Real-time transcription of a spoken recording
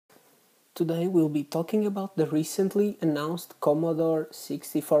Today we'll be talking about the recently announced Commodore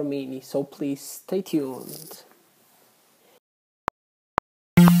 64 Mini, so please stay tuned.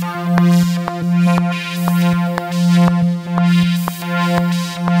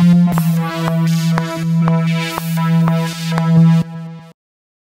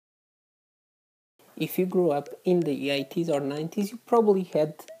 If you grew up in the 80s or 90s, you probably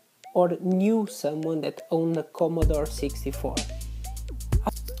had or knew someone that owned a Commodore 64.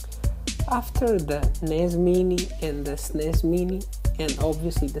 After the NES Mini and the SNES Mini, and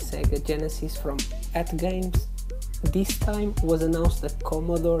obviously the Sega Genesis from AtGames, this time was announced the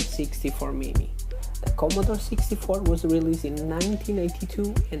Commodore 64 Mini. The Commodore 64 was released in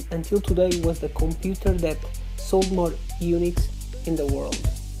 1982 and until today was the computer that sold more units in the world.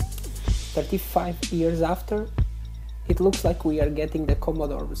 35 years after, it looks like we are getting the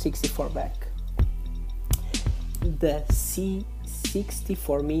Commodore 64 back. The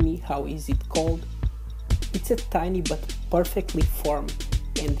C64 Mini, how is it called? It's a tiny but perfectly formed,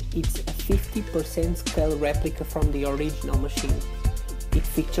 and it's a 50% scale replica from the original machine. It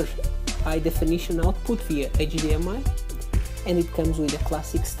features high definition output via HDMI, and it comes with a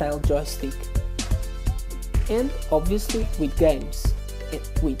classic style joystick. And obviously with games,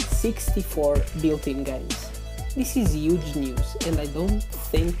 with 64 built-in games. This is huge news, and I don't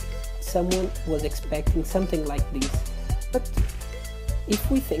think someone was expecting something like this. But if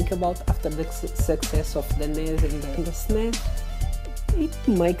we think about after the success of the NES and the SNES, it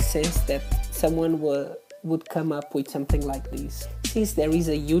makes sense that someone would come up with something like this, since there is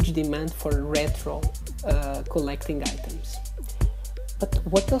a huge demand for retro collecting items. But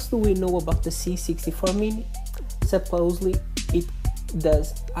what else do we know about the C64 Mini? Supposedly it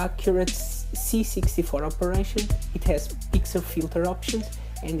does accurate C64 operation, it has pixel filter options,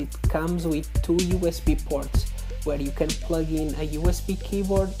 and it comes with two USB ports where you can plug in a USB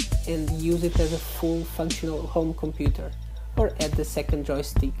keyboard and use it as a full functional home computer, or add the second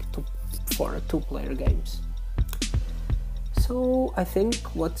joystick for two-player games. So I think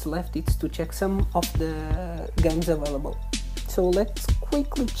what's left is to check some of the games available. So let's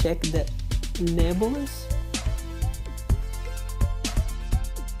quickly check the Nebulous.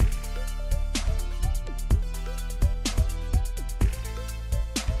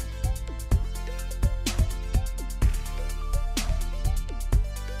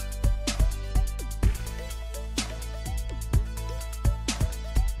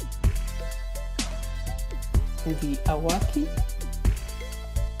 The Awaki,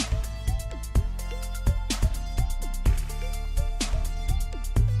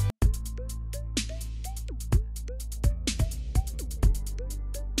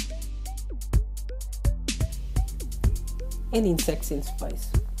 and Insects in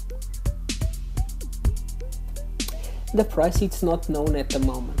Space. The price is not known at the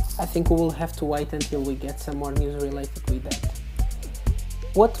moment. I think we will have to wait until we get some more news related with that.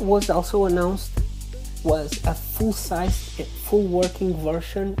 What was also announced was a full-size, full working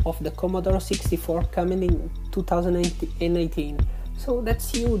version of the Commodore 64 coming in 2018. So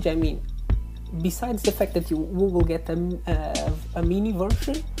that's huge. I mean, besides the fact that we will get a mini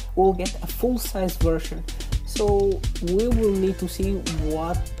version, we'll get a full-size version. So we will need to see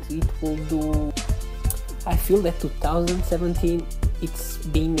what it will do. I feel that 2017, it's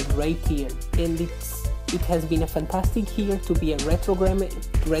been a great year, and it has been a fantastic year to be a retro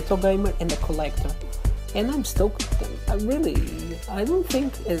gamer and a collector. And I'm stoked. I don't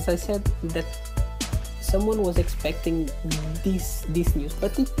think, as I said, that someone was expecting this news,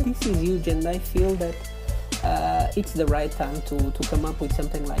 but this is huge, and I feel that it's the right time to come up with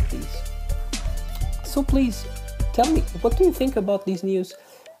something like this. So please, tell me, what do you think about this news?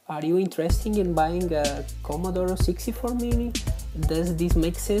 Are you interested in buying a Commodore 64 Mini? Does this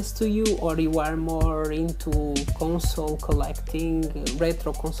make sense to you, or you are more into console collecting,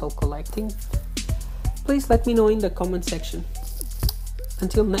 retro console collecting? Please let me know in the comment section.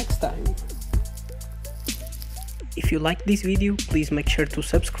 Until next time. If you like this video, please make sure to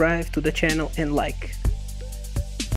subscribe to the channel and like.